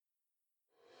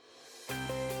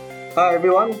Hi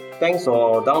everyone, thanks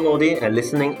for downloading and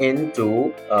listening in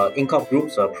to Incop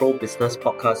Group's Pro Business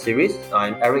Podcast series.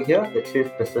 I'm Eric here, the Chief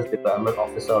Business Development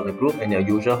Officer of the group and your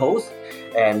usual host.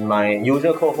 And my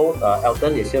usual co-host,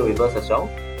 Elton, is here with us as well.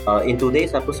 In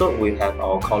today's episode, we have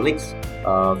our colleagues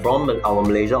from our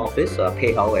Malaysia office,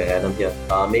 Pei Hao and Adam here.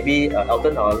 Maybe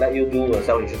Elton, I'll let you do a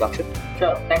self-introduction.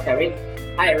 Sure, thanks Eric.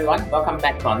 Hi everyone, welcome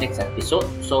back to our next episode.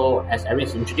 So as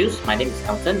Eric introduced, my name is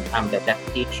Elton. I'm the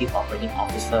Deputy Chief Operating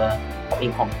Officer of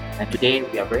Incom. And today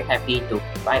we are very happy to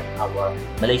invite our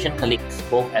Malaysian colleagues,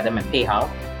 both Adam and Pei Hao,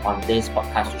 on this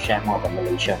podcast to share more about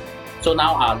Malaysia. So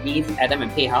now I'll leave Adam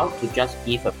and Pei Hao to just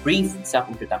give a brief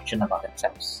self-introduction about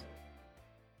themselves.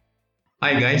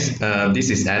 Hi guys, this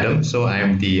is Adam. So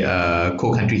I'm the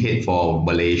co-country head for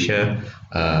Malaysia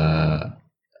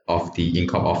of the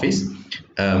Incop office.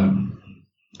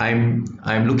 I'm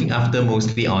looking after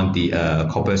mostly on the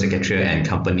corporate secretarial and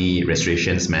company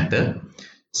registrations matter.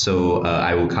 So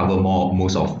I will cover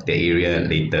most of the area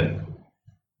later.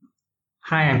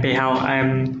 Hi, I'm Pei Hao.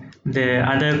 I'm the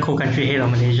other co-country head of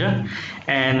Malaysia,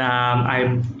 and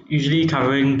I'm usually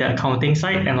covering the accounting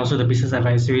side and also the business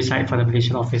advisory side for the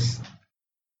Malaysian office.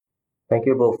 Thank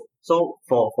you both. So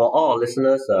for all our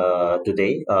listeners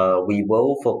today, we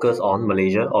will focus on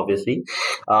Malaysia, obviously.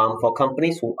 For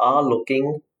companies who are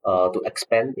looking to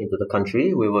expand into the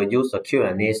country, we will use a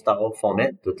Q&A style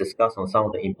format to discuss on some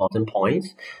of the important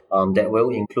points that will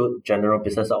include general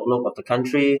business outlook of the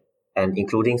country and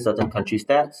including certain country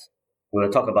stats. We will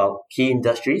talk about key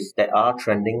industries that are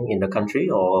trending in the country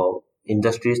or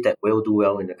industries that will do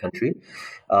well in the country.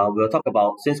 We'll talk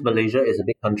about, since Malaysia is a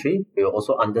big country, we'll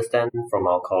also understand from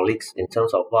our colleagues in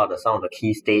terms of what are some of the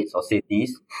key states or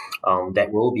cities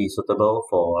that will be suitable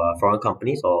for foreign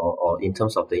companies or in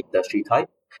terms of the industry type.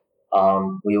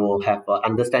 We will have an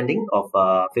understanding of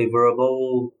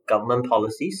favorable government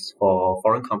policies for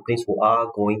foreign companies who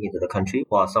are going into the country.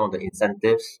 What are some of the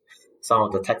incentives, some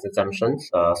of the tax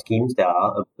exemptions schemes that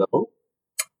are available.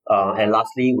 And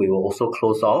lastly, we will also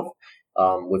close off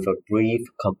with a brief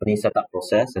company setup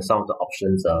process and some of the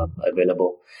options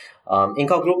available.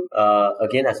 Income Group,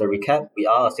 again, as a recap, we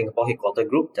are a Singapore headquartered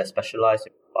group that specializes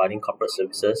in providing corporate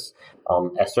services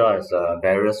as well as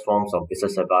various forms of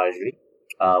business advisory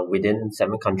within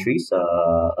 7 countries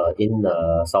in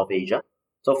South Asia.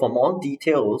 So for more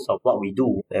details of what we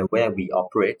do and where we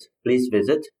operate, please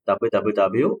visit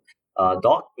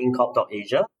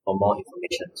www.incop.asia for more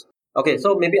information. Okay,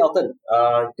 so maybe Elton,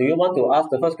 do you want to ask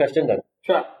the first question then?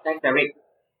 Sure, thanks Eric.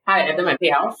 Hi Adam and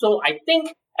Pei Hao. So I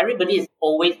think everybody is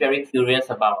always very curious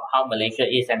about how Malaysia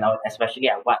is and especially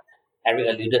at what Eric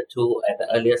alluded to at the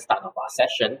earlier start of our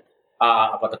session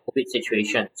about the COVID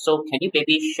situation. So can you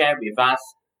maybe share with us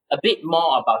a bit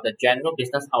more about the general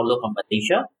business outlook on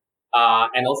Malaysia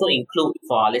and also include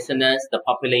for our listeners the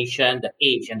population, the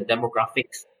age and the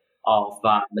demographics of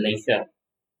Malaysia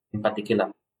in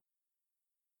particular?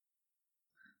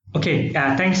 Okay,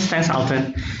 thanks,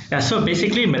 Alton. So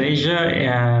basically, Malaysia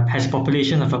has a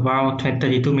population of around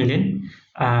 32 million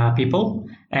people,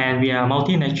 and we are a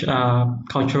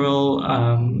multicultural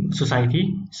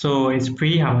society. So it's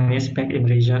pretty harmonious back in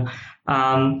Malaysia.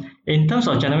 In terms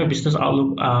of general business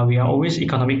outlook, we are always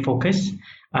economic focused.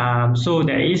 So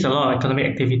there is a lot of economic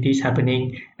activities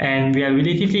happening, and we are a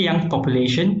relatively young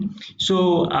population.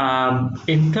 So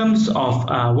in terms of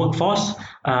workforce,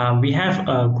 we have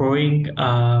a growing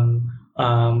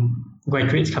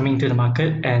graduates coming to the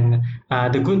market, and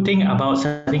the good thing about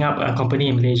setting up a company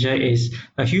in Malaysia is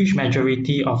a huge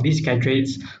majority of these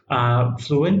graduates are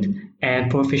fluent and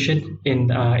proficient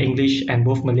in English and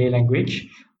both Malay language,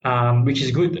 which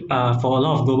is good for a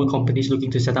lot of global companies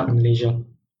looking to set up in Malaysia.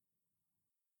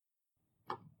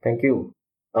 Thank you.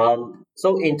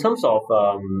 So in terms of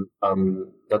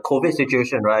the COVID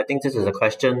situation, right? I think this is a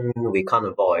question we can't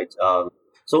avoid.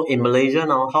 So in Malaysia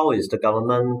now, how is the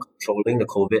government controlling the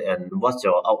COVID, and what's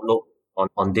your outlook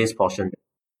on this portion?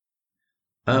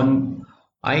 I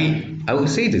would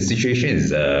say the situation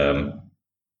is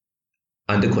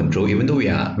under control, even though we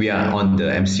are on the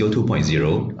MCO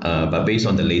 2.0. But based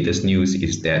on the latest news,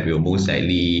 is that we'll most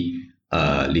likely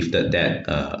lifted that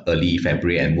early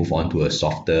February and move on to a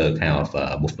softer kind of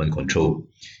movement control,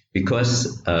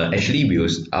 because actually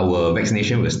our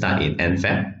vaccination will start in end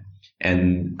Feb,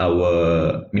 and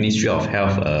our Ministry of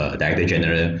Health Director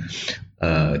General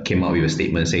came out with a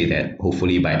statement saying that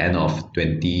hopefully by end of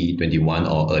 2021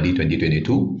 or early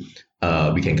 2022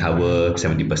 we can cover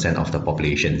 70% of the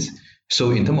populations. So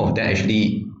in terms of that,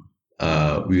 actually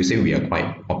we will say we are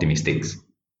quite optimistic.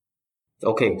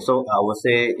 Okay, so I would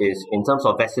say is in terms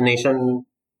of vaccination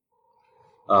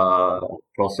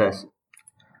process.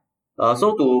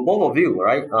 So to both of you,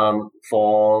 right?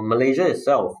 For Malaysia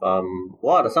itself,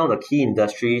 what are some of the key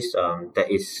industries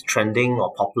that is trending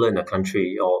or popular in the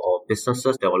country, or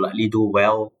businesses that will likely do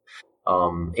well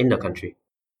in the country?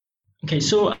 Okay,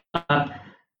 so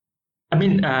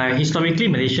historically,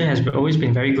 Malaysia has always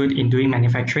been very good in doing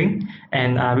manufacturing,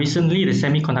 and recently the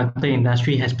semiconductor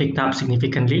industry has picked up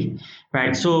significantly,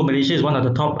 right? So Malaysia is one of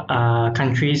the top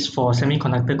countries for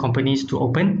semiconductor companies to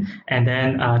open and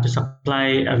then to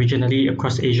supply regionally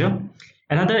across Asia.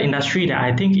 Another industry that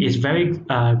I think is very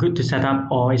good to set up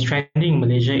or is trending in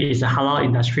Malaysia is the halal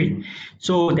industry.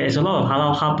 So there's a lot of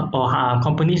halal hub or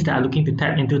companies that are looking to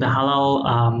tap into the halal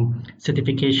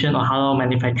certification or halal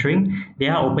manufacturing. They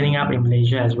are opening up in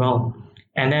Malaysia as well.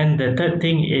 And then the third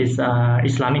thing is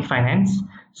Islamic finance.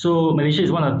 So Malaysia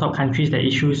is one of the top countries that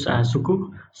issues sukuk,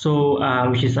 so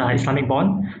which is Islamic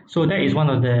bond. So that is one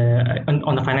of the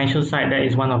on the financial side, that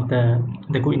is one of the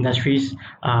good industries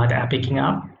that are picking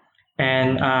up.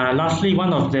 And lastly,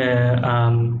 one of the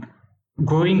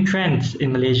growing trends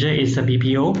in Malaysia is the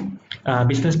BPO,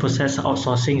 business process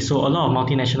outsourcing. So a lot of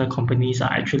multinational companies are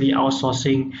actually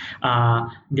outsourcing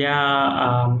their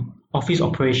office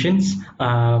operations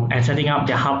and setting up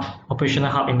their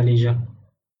operational hub in Malaysia.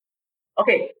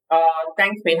 Okay,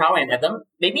 thanks, Pei Hao and Adam.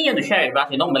 Maybe you want to share with us,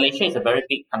 Malaysia is a very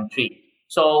big country.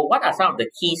 So what are some of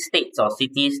the key states or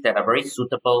cities that are very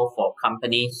suitable for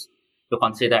companies to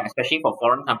consider, especially for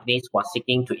foreign companies who are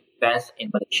seeking to invest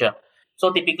in Malaysia?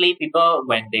 So typically people,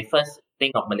 when they first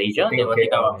think of Malaysia, they will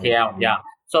think of KL. Yeah.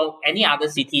 So any other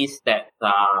cities that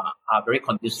are very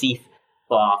conducive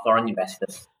for foreign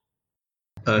investors?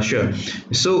 Sure.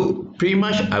 So pretty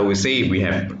much I would say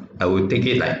I would take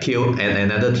it like and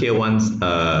another tier one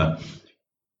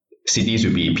cities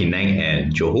would be Penang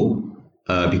and Johor,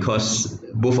 because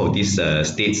both of these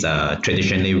states are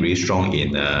traditionally really strong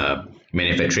in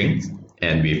manufacturing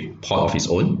and with port of its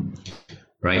own,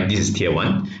 right? This is tier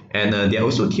one. And there are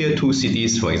also tier two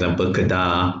cities, for example,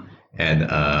 Kedah and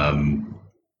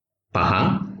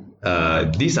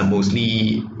Pahang. These are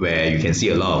mostly where you can see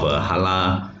a lot of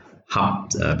halal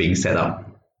hubs being set up,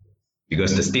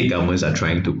 because the state governments are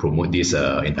trying to promote this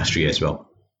industry as well.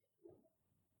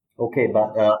 Okay,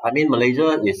 but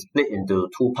Malaysia is split into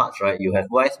two parts, right? You have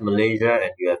West Malaysia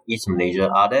and you have East Malaysia.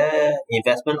 Are there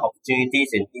investment opportunities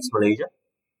in East Malaysia?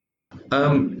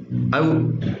 I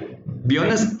would be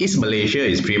honest, East Malaysia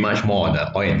is pretty much more on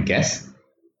the oil and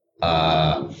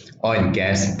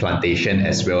gas plantation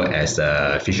as well as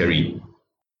fishery.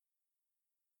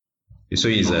 So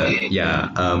it's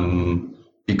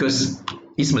because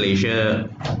East Malaysia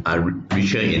are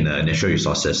richer in natural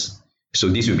resources. So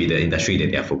this will be the industry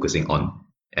that they are focusing on.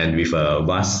 And with a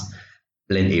vast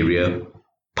land area,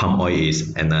 palm oil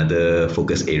is another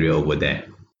focus area over there.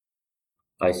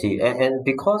 I see. And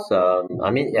because,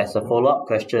 as a follow-up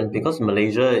question, because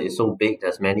Malaysia is so big,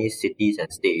 there's many cities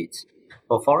and states,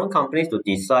 for foreign companies to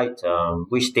decide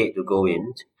which state to go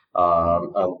in,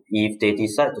 if they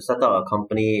decide to set up a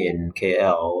company in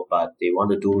KL, but they want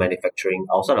to do manufacturing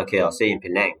outside of KL, say in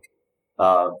Penang,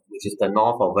 which is the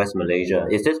north of West Malaysia,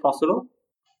 is this possible?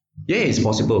 Yeah, it's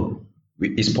possible.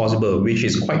 It's possible, which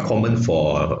is quite common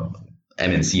for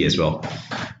MNC as well.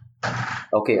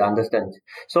 Okay, I understand.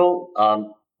 So,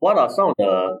 what are some of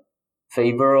the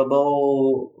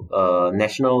favorable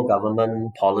national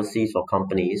government policies for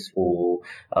companies who,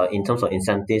 in terms of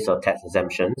incentives or tax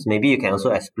exemptions? Maybe you can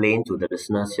also explain to the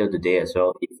listeners here today as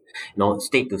well, if,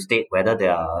 state to state, whether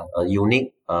there are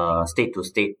unique state to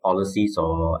state policies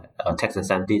or tax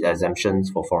incentives exemptions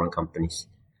for foreign companies.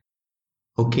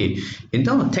 Okay, in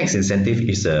terms of tax incentive,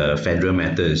 it's a federal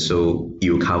matter, so it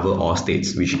will cover all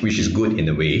states, which is good in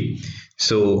a way.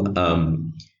 So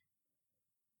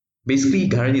basically,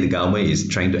 currently the government is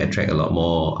trying to attract a lot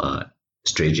more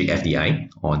strategic FDI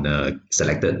on a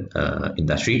selected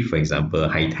industry, for example,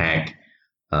 high tech,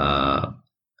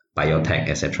 biotech,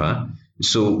 etc.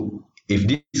 So if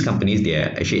these companies, they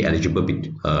are actually eligible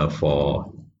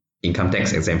for income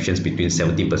tax exemptions between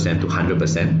 70% to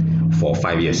 100% for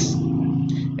 5 years.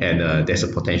 And there's a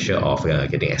potential of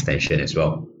getting extension as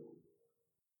well.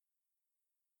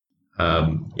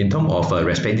 In terms of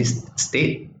respective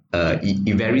state,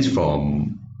 it varies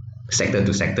from sector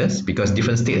to sectors, because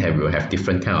different states will have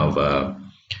different kind of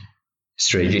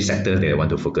strategic sectors they want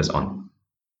to focus on.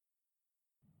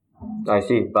 I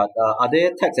see. But are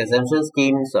there tax exemption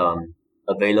schemes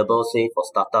available, say, for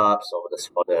startups or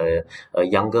for the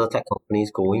younger tech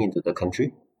companies going into the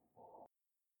country?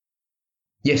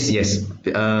 Yes.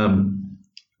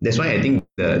 That's why I think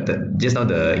just now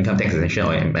the income tax exemption,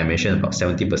 or I mentioned about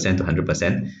 70% to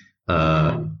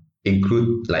 100%,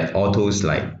 include like all those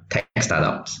like tech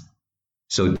startups.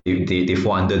 So they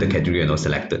fall under the category of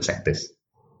selected sectors.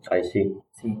 I see.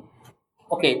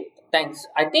 Okay, thanks.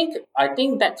 I think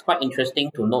that's quite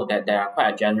interesting to note that there are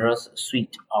quite a generous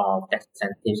suite of tax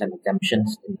incentives and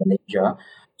exemptions in Malaysia.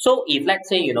 So if let's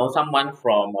say someone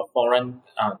from a foreign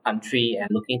country and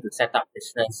looking to set up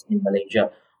business in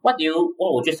Malaysia, what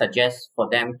would you suggest for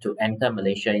them to enter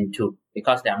Malaysia into?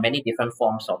 Because there are many different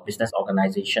forms of business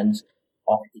organizations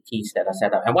or entities that are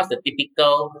set up. And what's the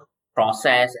typical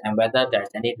process, and whether there's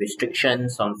any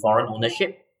restrictions on foreign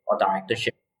ownership or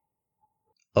directorship?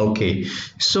 Okay,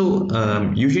 so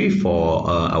usually for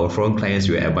our foreign clients,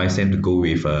 we advise them to go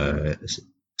with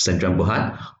Sendirian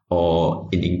Berhad, or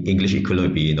in English equivalent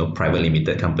would be private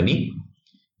limited company.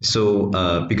 So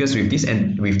because with this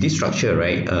structure,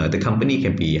 right, the company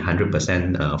can be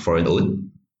 100% foreign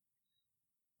owned,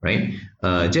 right?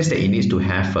 Just that it needs to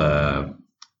have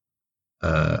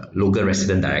local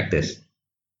resident directors.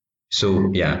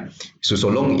 So yeah, so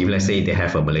long if let's say they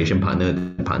have a Malaysian partner,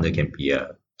 the partner can be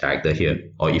a director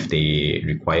here, or if they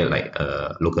require like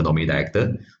a local nominee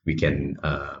director, we can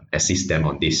assist them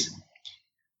on this.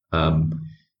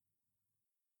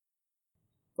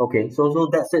 Okay, so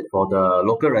that's it for the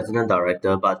local resident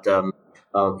director. But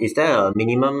is there a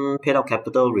minimum paid out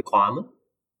capital requirement?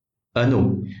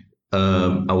 No.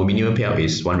 Our minimum payout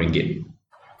is RM1.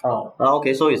 Oh,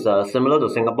 okay, so it's similar to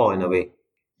Singapore in a way.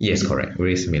 Yes, correct.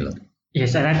 Very similar.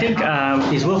 Yes, and I think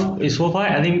it's worthwhile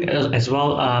adding as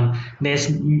well. There's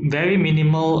very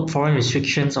minimal foreign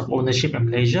restrictions of ownership in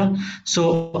Malaysia.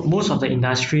 So most of the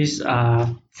industries,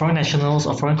 foreign nationals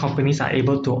or foreign companies are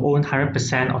able to own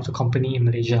 100% of the company in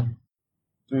Malaysia.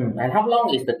 And how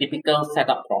long is the typical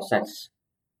setup process?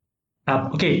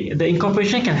 Okay, the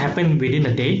incorporation can happen within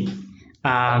a day.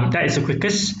 That is the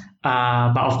quickest.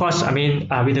 But of course, I mean,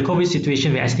 with the COVID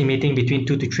situation, we're estimating between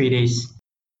 2 to 3 days.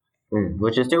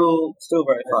 Which is still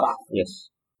very fast. Yes.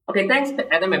 Okay, thanks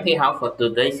Adam and Pei Hao for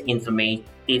today's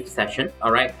informative session.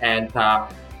 All right, and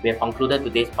we have concluded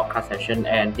today's podcast session.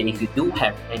 And if you do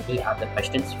have any other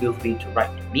questions, feel free to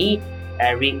write to me,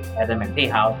 Eric, Adam and Pei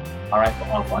Hao, all right,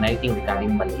 for anything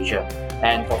regarding Malaysia.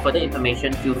 And for further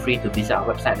information, feel free to visit our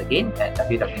website again at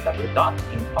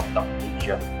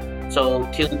www.intalk.malaysia. So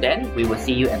till then, we will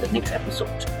see you at the next episode.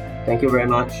 Thank you very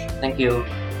much. Thank you.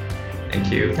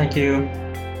 Thank you. Thank you.